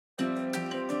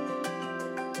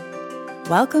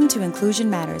Welcome to Inclusion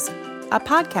Matters, a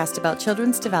podcast about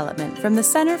children's development from the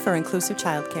Center for Inclusive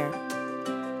Childcare.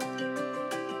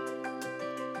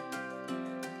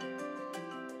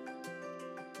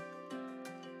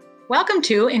 Welcome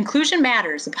to Inclusion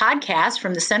Matters, a podcast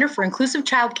from the Center for Inclusive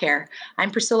Childcare.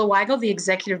 I'm Priscilla Weigel, the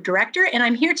Executive Director, and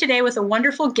I'm here today with a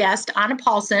wonderful guest, Anna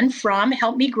Paulson from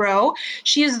Help Me Grow.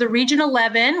 She is the Region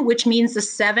 11, which means the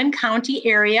 7-county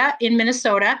area in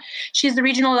Minnesota. She's the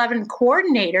Region 11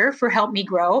 coordinator for Help Me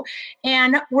Grow,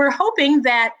 and we're hoping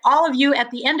that all of you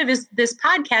at the end of this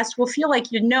podcast will feel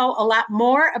like you know a lot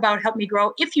more about Help Me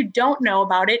Grow. If you don't know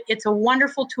about it, it's a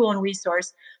wonderful tool and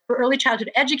resource for early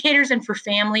childhood educators and for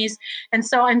families. And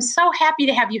so I'm so happy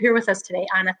to have you here with us today,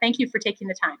 Anna. Thank you for taking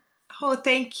the time. Oh,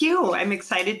 thank you. I'm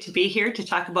excited to be here to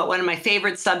talk about one of my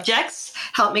favorite subjects,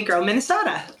 Help Me Grow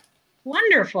Minnesota.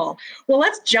 Wonderful. Well,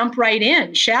 let's jump right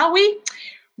in, shall we?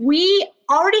 We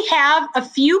already have a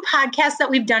few podcasts that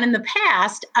we've done in the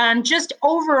past on just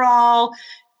overall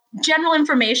general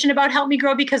information about Help Me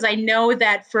Grow, because I know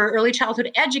that for early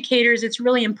childhood educators, it's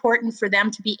really important for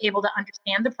them to be able to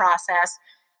understand the process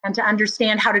and to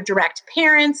understand how to direct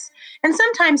parents and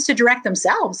sometimes to direct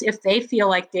themselves if they feel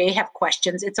like they have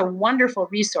questions. It's a wonderful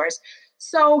resource.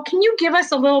 So can you give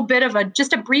us a little bit of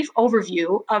just a brief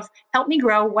overview of Help Me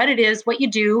Grow, what it is, what you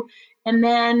do, and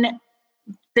then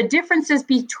the differences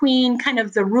between kind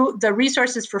of the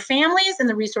resources for families and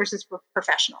the resources for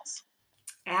professionals?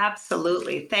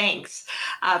 Absolutely. Thanks.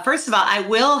 First of all, I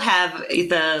will have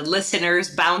the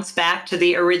listeners bounce back to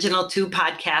the original 2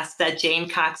 podcasts that Jane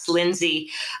Cox Lindsay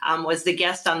was the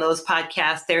guest on those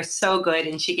podcasts. They're so good,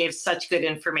 and she gave such good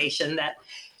information that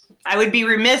I would be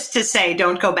remiss to say,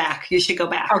 don't go back. You should go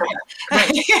back.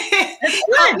 Okay.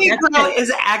 Help Me Grow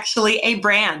is actually a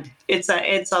brand. It's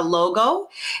a logo,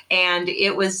 and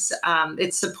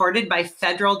it's supported by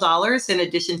federal dollars in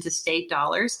addition to state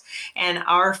dollars. And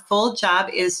our full job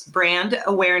is brand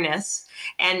awareness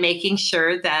and making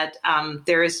sure that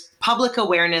there is public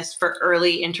awareness for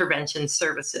early intervention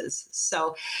services.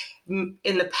 So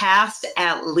in the past,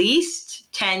 at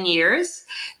least 10 years,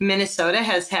 Minnesota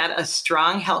has had a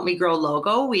strong Help Me Grow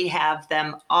logo. We have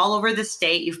them all over the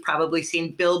state. You've probably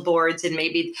seen billboards and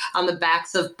maybe on the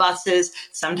backs of buses,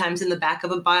 sometimes in the back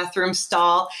of a bathroom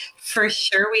stall. For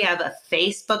sure, we have a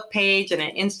Facebook page and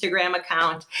an Instagram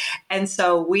account. And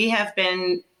so we have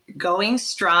been going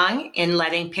strong in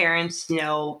letting parents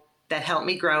know that Help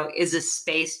Me Grow is a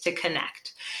space to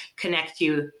connect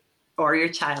you or your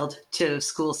child to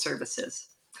school services.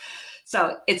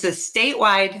 So it's a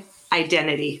statewide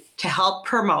identity to help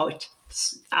promote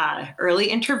early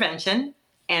intervention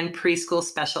and preschool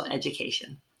special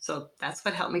education. So that's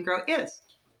what Help Me Grow is.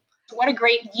 What a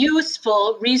great,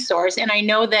 useful resource. And I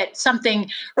know that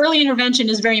early intervention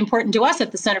is very important to us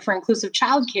at the Center for Inclusive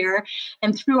Childcare.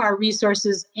 And through our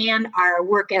resources and our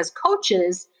work as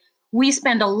coaches, we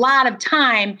spend a lot of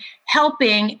time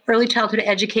helping early childhood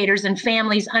educators and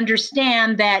families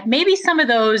understand that maybe some of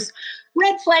those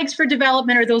red flags for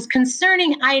development or those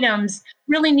concerning items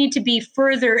really need to be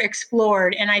further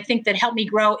explored. And I think that Help Me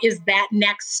Grow is that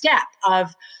next step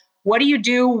of what do you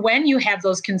do when you have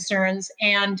those concerns?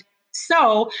 And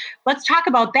so let's talk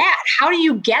about that. How do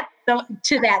you get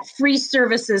to that free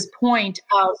services point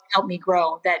of Help Me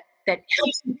Grow that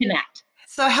helps you connect?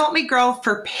 So Help Me Grow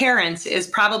for parents is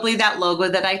probably that logo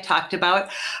that I talked about.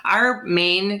 Our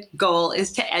main goal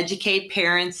is to educate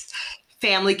parents,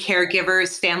 family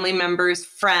caregivers, family members,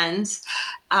 friends.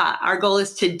 Our goal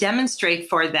is to demonstrate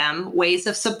for them ways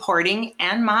of supporting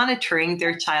and monitoring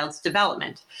their child's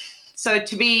development. So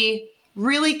to be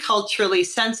really culturally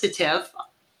sensitive,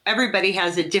 everybody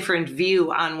has a different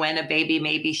view on when a baby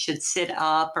maybe should sit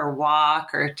up or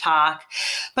walk or talk.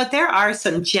 But there are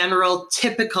some general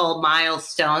typical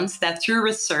milestones that through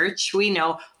research we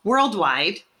know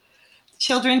worldwide,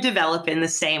 children develop in the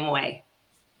same way.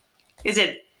 Is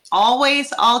it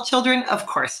always all children? Of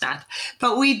course not.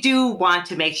 But we do want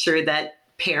to make sure that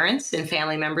parents and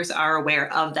family members are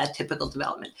aware of that typical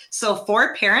development. So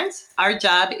for parents, our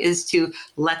job is to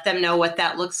let them know what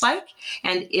that looks like.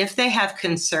 And if they have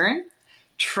concern,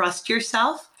 trust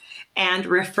yourself and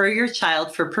refer your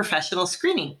child for professional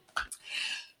screening.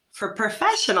 For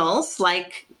professionals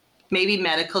like maybe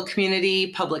medical community,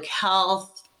 public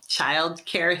health, child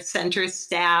care center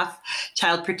staff,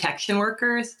 child protection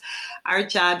workers, our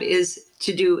job is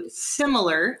to do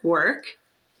similar work,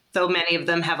 though many of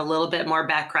them have a little bit more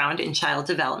background in child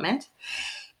development,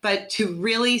 but to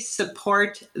really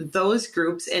support those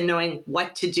groups in knowing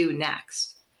what to do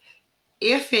next.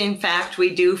 If, in fact,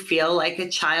 we do feel like a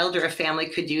child or a family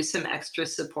could use some extra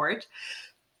support,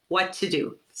 what to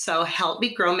do. So Help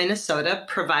Me Grow Minnesota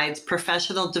provides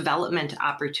professional development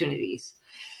opportunities.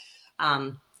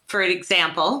 For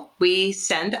example, we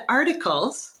send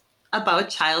articles about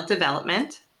child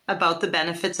development, about the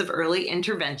benefits of early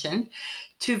intervention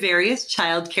to various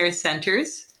child care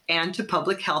centers and to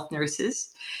public health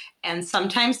nurses. And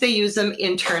sometimes they use them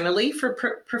internally for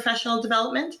professional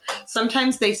development.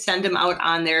 Sometimes they send them out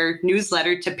on their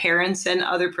newsletter to parents and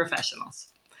other professionals.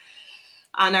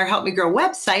 On our Help Me Grow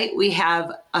website, we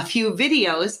have a few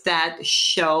videos that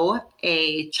show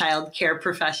a child care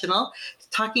professional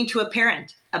talking to a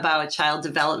parent about child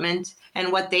development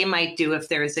and what they might do if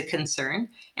there is a concern,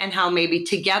 and how maybe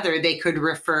together they could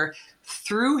refer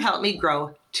through Help Me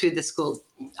Grow to the school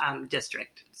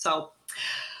district. So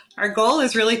our goal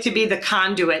is really to be the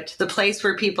conduit, the place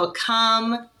where people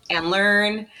come and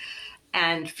learn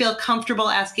and feel comfortable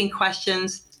asking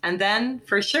questions, and then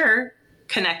for sure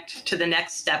connect to the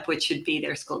next step, which should be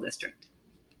their school district.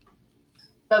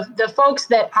 The folks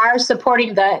that are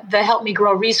supporting the Help Me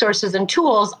Grow resources and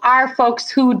tools are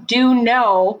folks who do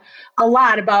know a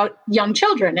lot about young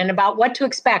children and about what to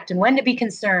expect and when to be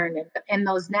concerned and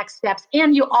those next steps.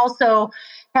 And you also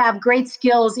have great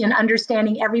skills in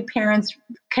understanding every parent's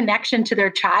connection to their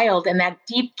child and that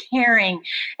deep caring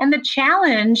and the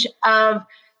challenge of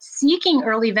seeking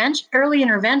early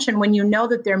intervention when you know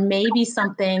that there may be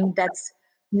something that's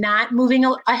not moving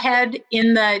ahead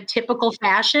in the typical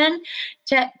fashion,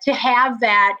 to have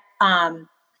that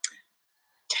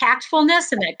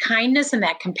tactfulness and that kindness and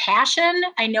that compassion.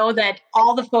 I know that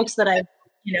all the folks that I've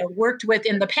worked with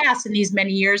in the past in these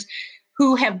many years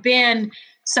who have been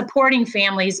supporting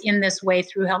families in this way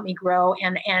through Help Me Grow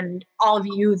and all of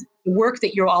you, the work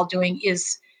that you're all doing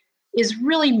is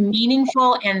really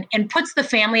meaningful and puts the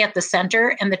family at the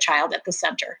center and the child at the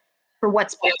center for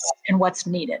what's best and what's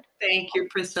needed. Thank you,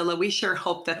 Priscilla. We sure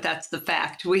hope that that's the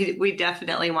fact. We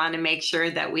definitely want to make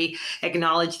sure that we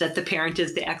acknowledge that the parent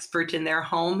is the expert in their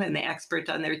home and the expert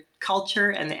on their culture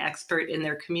and the expert in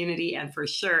their community and for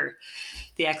sure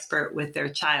the expert with their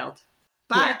child.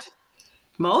 But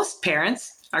most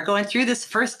parents are going through this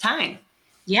first time.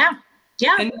 Yeah.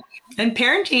 And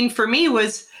parenting for me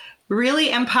was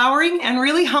really empowering and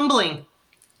really humbling.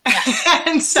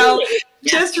 And so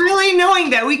just really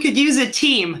knowing that we could use a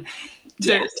team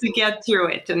to get through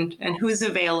it and who's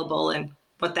available and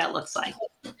what that looks like.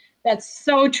 That's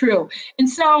so true. And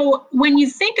so when you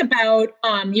think about,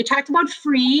 you talked about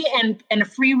free and a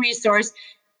free resource,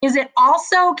 is it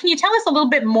also, can you tell us a little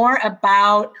bit more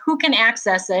about who can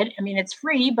access it? I mean, it's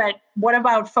free, but what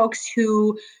about folks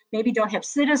who maybe don't have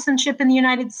citizenship in the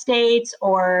United States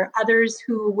or others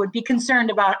who would be concerned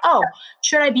about,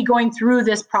 should I be going through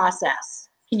this process?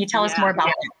 Can you tell us more about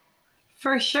that?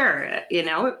 For sure.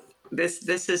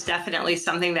 This is definitely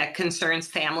something that concerns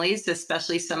families,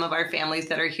 especially some of our families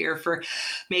that are here for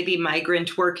maybe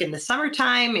migrant work in the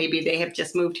summertime. Maybe they have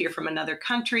just moved here from another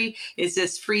country. Is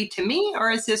this free to me or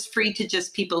is this free to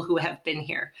just people who have been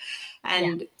here?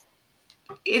 And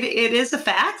it is a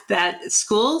fact that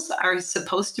schools are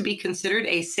supposed to be considered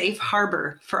a safe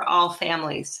harbor for all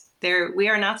families. We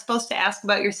are not supposed to ask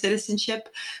about your citizenship.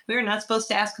 We are not supposed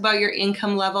to ask about your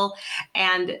income level.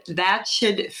 And that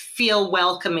should feel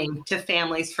welcoming to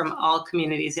families from all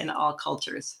communities and all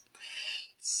cultures.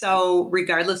 So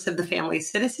regardless of the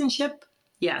family's citizenship,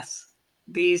 yes,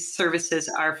 these services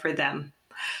are for them.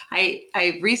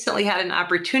 I recently had an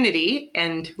opportunity,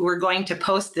 and we're going to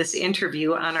post this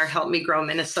interview on our Help Me Grow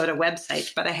Minnesota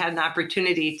website, but I had an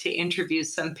opportunity to interview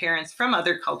some parents from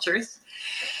other cultures.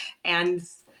 And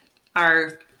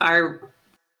our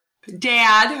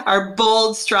dad, our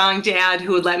bold, strong dad,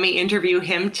 who would let me interview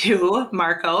him too,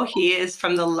 Marco, he is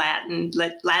from the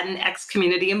Latinx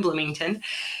community in Bloomington.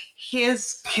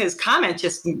 His comment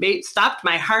just stopped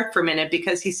my heart for a minute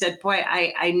because he said, boy,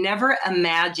 I never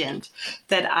imagined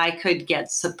that I could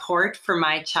get support for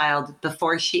my child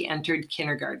before she entered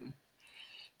kindergarten.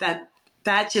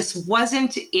 That just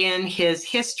wasn't in his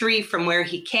history from where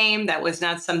he came. That was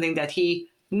not something that he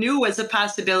knew was a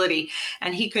possibility.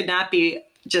 And he could not be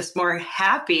just more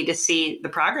happy to see the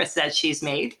progress that she's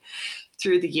made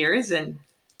through the years. And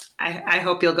I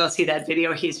hope you'll go see that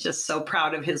video. He's just so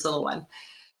proud of his little one.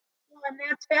 And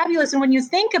that's fabulous. And when you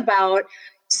think about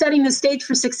setting the stage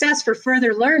for success for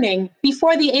further learning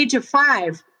before the age of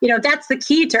 5, that's the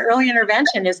key to early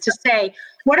intervention, is to say,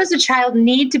 what does a child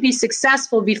need to be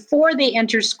successful before they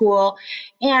enter school?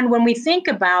 And when we think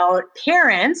about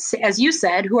parents, as you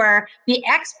said, who are the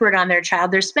expert on their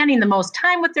child, they're spending the most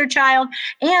time with their child,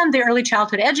 and the early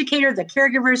childhood educator, the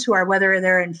caregivers who are, whether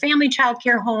they're in family child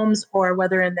care homes or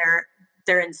whether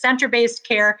they're in center-based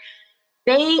care,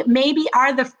 they maybe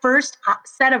are the first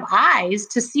set of eyes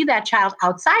to see that child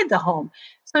outside the home.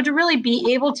 So to really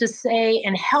be able to say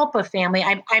and help a family,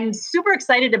 I'm super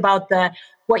excited about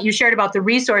what you shared about the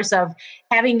resource of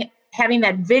having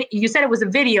that video. You said it was a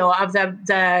video of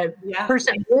the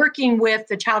person working with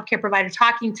the child care provider,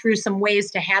 talking through some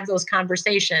ways to have those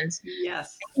conversations.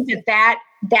 Yes. I think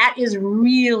that is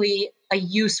really a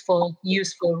useful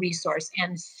resource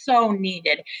and so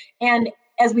needed. And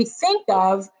as we think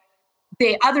of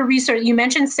the other resource, you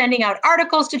mentioned sending out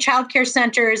articles to child care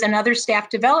centers and other staff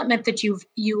development that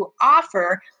you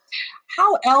offer.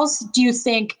 How else do you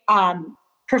think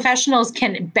professionals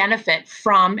can benefit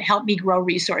from Help Me Grow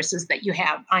resources that you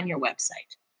have on your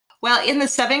website? Well, in the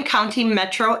 7-county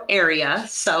metro area,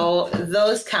 so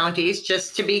those counties,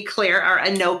 just to be clear, are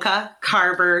Anoka,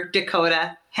 Carver,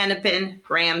 Dakota, Hennepin,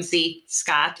 Ramsey,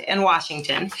 Scott, and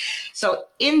Washington. So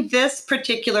in this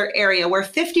particular area, where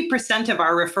 50% of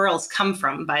our referrals come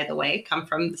from, by the way, come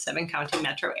from the 7-county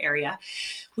metro area,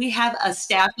 we have a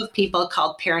staff of people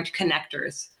called Parent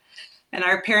Connectors. And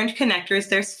our Parent Connectors,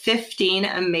 there's 15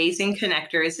 amazing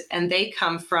connectors, and they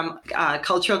come from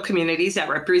cultural communities that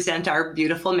represent our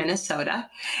beautiful Minnesota.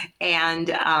 And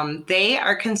they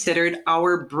are considered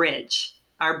our bridge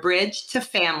to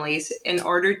families in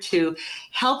order to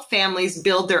help families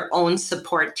build their own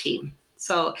support team.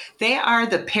 So they are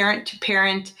the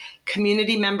parent-to-parent,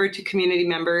 community member to community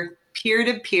member,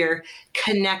 peer-to-peer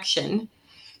connection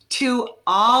to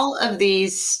all of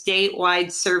these statewide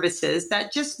services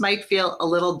that just might feel a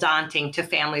little daunting to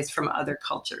families from other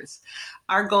cultures.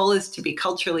 Our goal is to be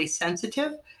culturally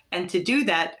sensitive, and to do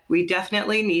that, we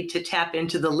definitely need to tap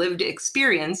into the lived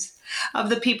experience of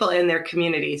the people in their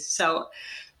communities. So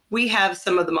we have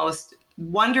some of the most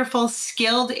wonderful,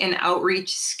 skilled in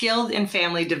outreach, skilled in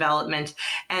family development,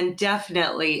 and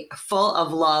definitely full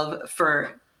of love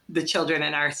for the children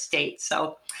in our state.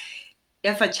 So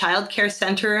if a child care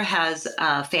center has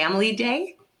a family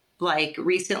day, like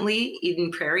recently,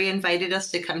 Eden Prairie invited us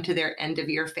to come to their end of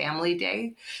year family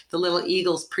day, the Little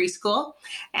Eagles preschool.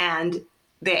 And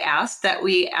they asked that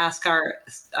we ask our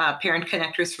Parent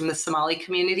Connectors from the Somali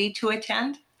community to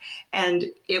attend. And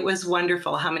it was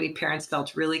wonderful how many parents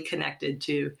felt really connected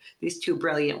to these two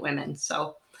brilliant women.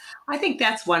 So I think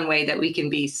that's one way that we can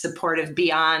be supportive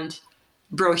beyond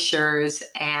brochures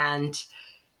and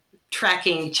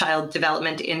tracking child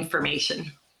development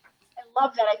information. I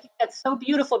love that. I think that's so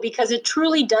beautiful because it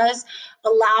truly does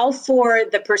allow for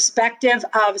the perspective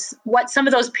of what some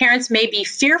of those parents may be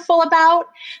fearful about,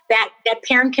 that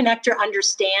Parent Connector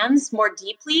understands more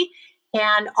deeply.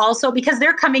 And also because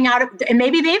they're coming out of, and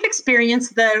maybe they've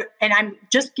experienced and I'm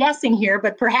just guessing here,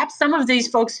 but perhaps some of these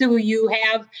folks who you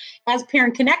have as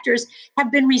Parent Connectors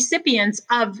have been recipients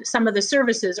of some of the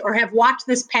services or have walked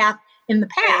this path in the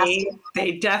past.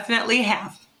 They definitely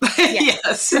have.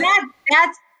 Yes. So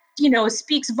that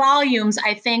speaks volumes,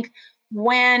 I think,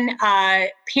 when a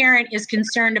parent is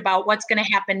concerned about what's going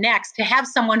to happen next, to have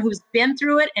someone who's been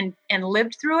through it and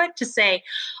lived through it to say,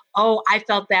 oh, I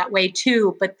felt that way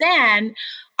too, but then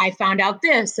I found out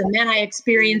this, and then I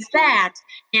experienced that,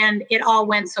 and it all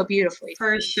went so beautifully.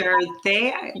 For sure.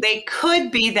 They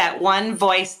could be that one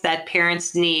voice that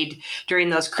parents need during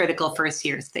those critical first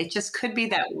years. They just could be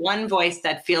that one voice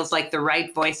that feels like the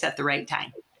right voice at the right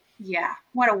time. Yeah,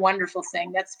 what a wonderful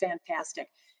thing. That's fantastic.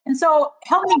 And so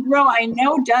Help Me Grow, I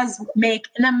know, does make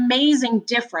an amazing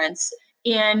difference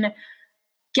in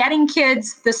getting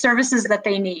kids the services that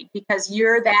they need, because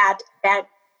you're that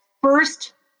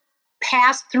first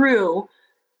pass through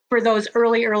for those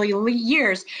early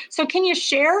years. So can you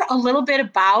share a little bit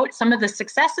about some of the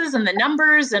successes and the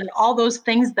numbers and all those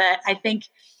things that I think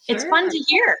it's fun to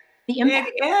hear? The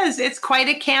impact. It is. It's quite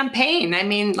a campaign. I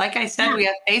mean, like I said, we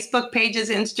have Facebook pages,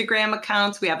 Instagram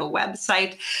accounts, we have a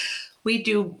website. We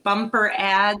do bumper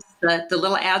ads, the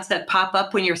little ads that pop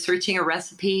up when you're searching a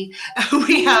recipe.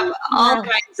 We have all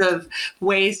kinds of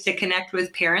ways to connect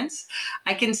with parents.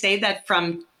 I can say that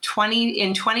in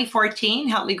 2014,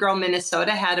 Help Me Grow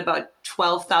Minnesota had about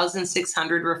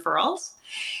 12,600 referrals.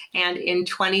 And in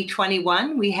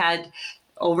 2021, we had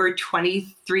over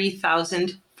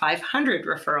 23,500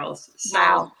 referrals.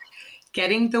 So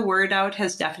getting the word out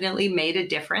has definitely made a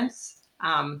difference.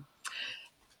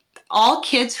 All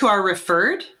kids who are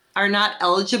referred are not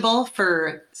eligible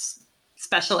for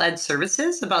special ed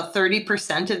services. About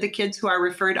 30% of the kids who are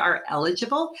referred are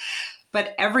eligible,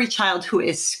 but every child who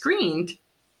is screened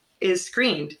is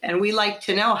screened. And we like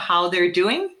to know how they're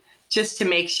doing, just to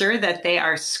make sure that they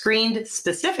are screened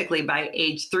specifically by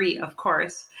age 3, of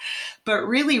course, but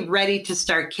really ready to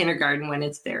start kindergarten when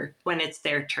it's their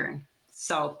turn.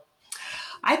 So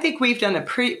I think we've done a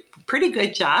pretty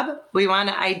good job.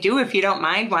 If you don't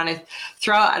mind, want to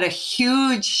throw out a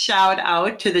huge shout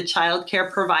out to the child care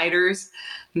providers,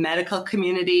 medical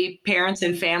community, parents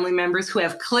and family members who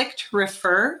have clicked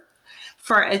refer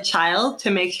for a child to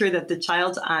make sure that the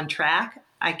child's on track.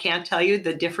 I can't tell you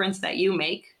the difference that you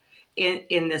make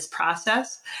in this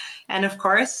process. And of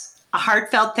course, a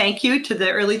heartfelt thank you to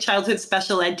the early childhood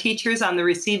special ed teachers on the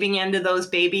receiving end of those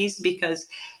babies, because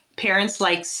parents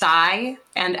like Sai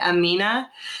and Amina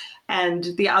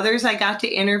and the others I got to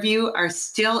interview are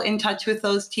still in touch with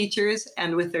those teachers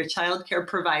and with their child care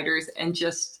providers, and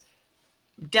just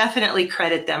definitely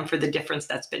credit them for the difference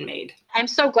that's been made. I'm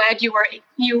so glad you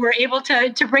were able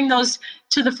to bring those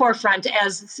to the forefront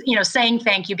as, saying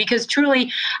thank you, because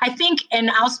truly, I think,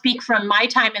 and I'll speak from my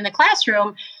time in the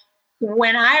classroom,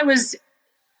 when I was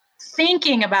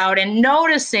thinking about and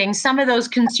noticing some of those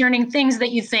concerning things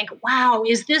that you think, wow,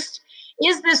 is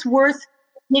this worth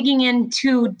digging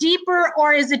into deeper,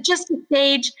 or is it just a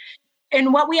stage?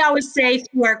 And what we always say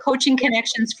through our coaching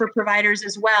connections for providers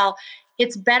as well,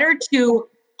 it's better to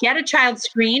get a child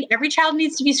screened. Every child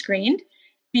needs to be screened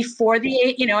before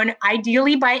and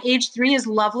ideally by age 3 is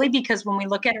lovely, because when we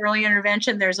look at early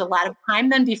intervention, there's a lot of time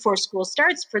then before school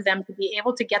starts for them to be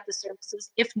able to get the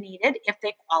services if needed, if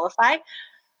they qualify.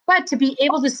 But to be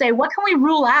able to say, what can we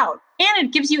rule out? And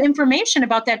it gives you information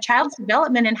about that child's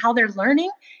development and how they're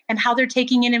learning and how they're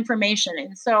taking in information.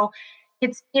 And so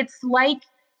it's like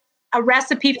a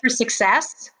recipe for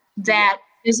success that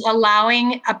is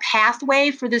allowing a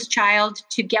pathway for this child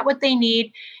to get what they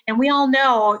need. And we all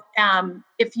know,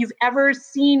 if you've ever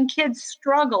seen kids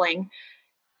struggling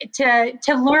to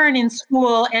learn in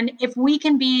school, and if we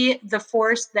can be the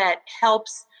force that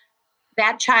helps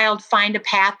that child find a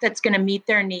path that's going to meet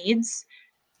their needs,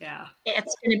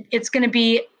 it's going to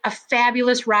be a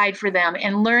fabulous ride for them.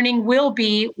 And learning will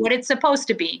be what it's supposed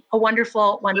to be, a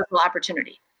wonderful, wonderful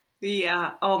opportunity.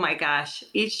 Yeah. Oh my gosh.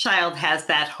 Each child has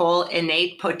that whole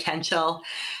innate potential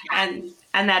and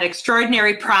that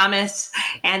extraordinary promise.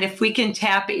 And if we can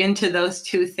tap into those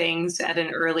two things at an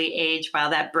early age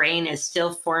while that brain is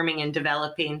still forming and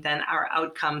developing, then our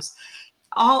outcomes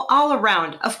all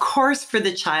around, of course, for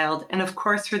the child and of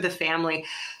course for the family.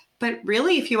 But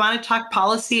really, if you want to talk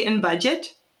policy and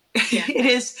budget, it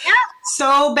is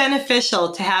so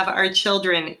beneficial to have our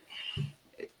children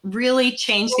really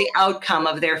change the outcome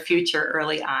of their future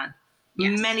early on.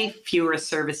 Yes. Many fewer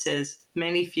services,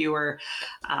 many fewer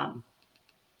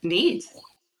needs.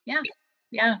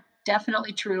 Yeah,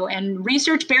 definitely true. And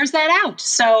research bears that out.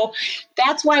 So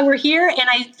that's why we're here. And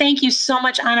I thank you so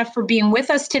much, Anna, for being with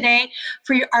us today.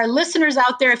 For our listeners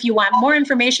out there, if you want more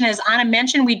information, as Anna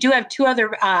mentioned, we do have 2 other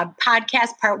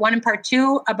podcasts, part 1 and part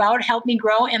 2, about Help Me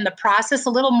Grow and the process,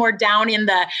 a little more down in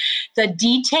the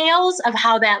details of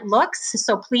how that looks.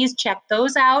 So please check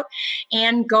those out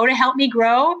and go to Help Me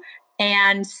Grow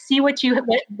and see what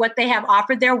they have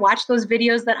offered there. Watch those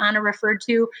videos that Anna referred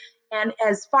to. And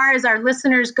as far as our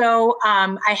listeners go,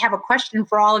 I have a question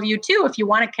for all of you too. If you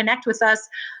want to connect with us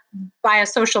via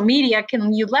social media,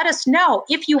 can you let us know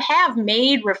if you have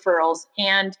made referrals?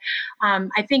 And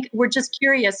I think we're just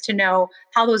curious to know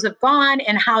how those have gone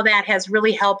and how that has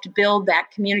really helped build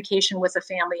that communication with the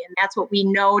family. And that's what we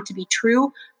know to be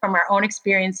true from our own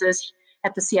experiences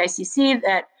at the CICC,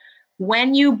 that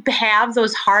when you have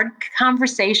those hard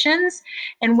conversations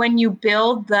and when you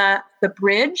build the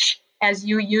bridge, as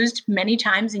you used many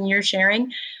times in your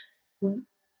sharing,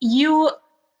 you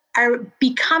are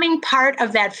becoming part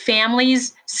of that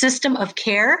family's system of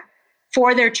care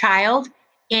for their child,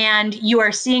 and you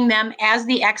are seeing them as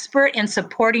the expert and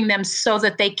supporting them so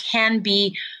that they can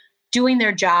be doing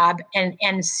their job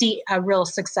and see a real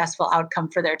successful outcome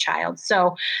for their child.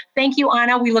 So thank you,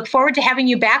 Anna. We look forward to having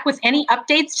you back with any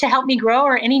updates to Help Me Grow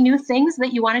or any new things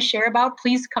that you want to share about.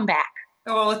 Please come back.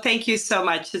 Oh, thank you so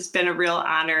much. It's been a real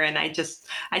honor. And I just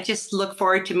look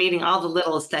forward to meeting all the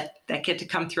littles that get to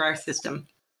come through our system.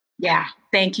 Yeah,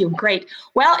 thank you. Great.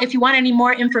 Well, if you want any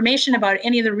more information about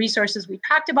any of the resources we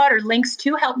talked about or links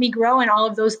to Help Me Grow and all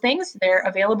of those things, they're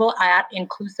available at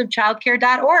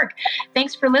inclusivechildcare.org.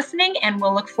 Thanks for listening, and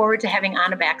we'll look forward to having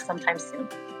Anna back sometime soon.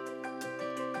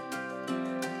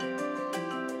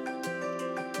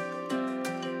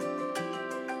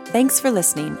 Thanks for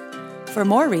listening. For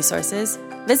more resources,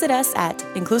 visit us at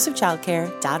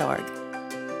inclusivechildcare.org.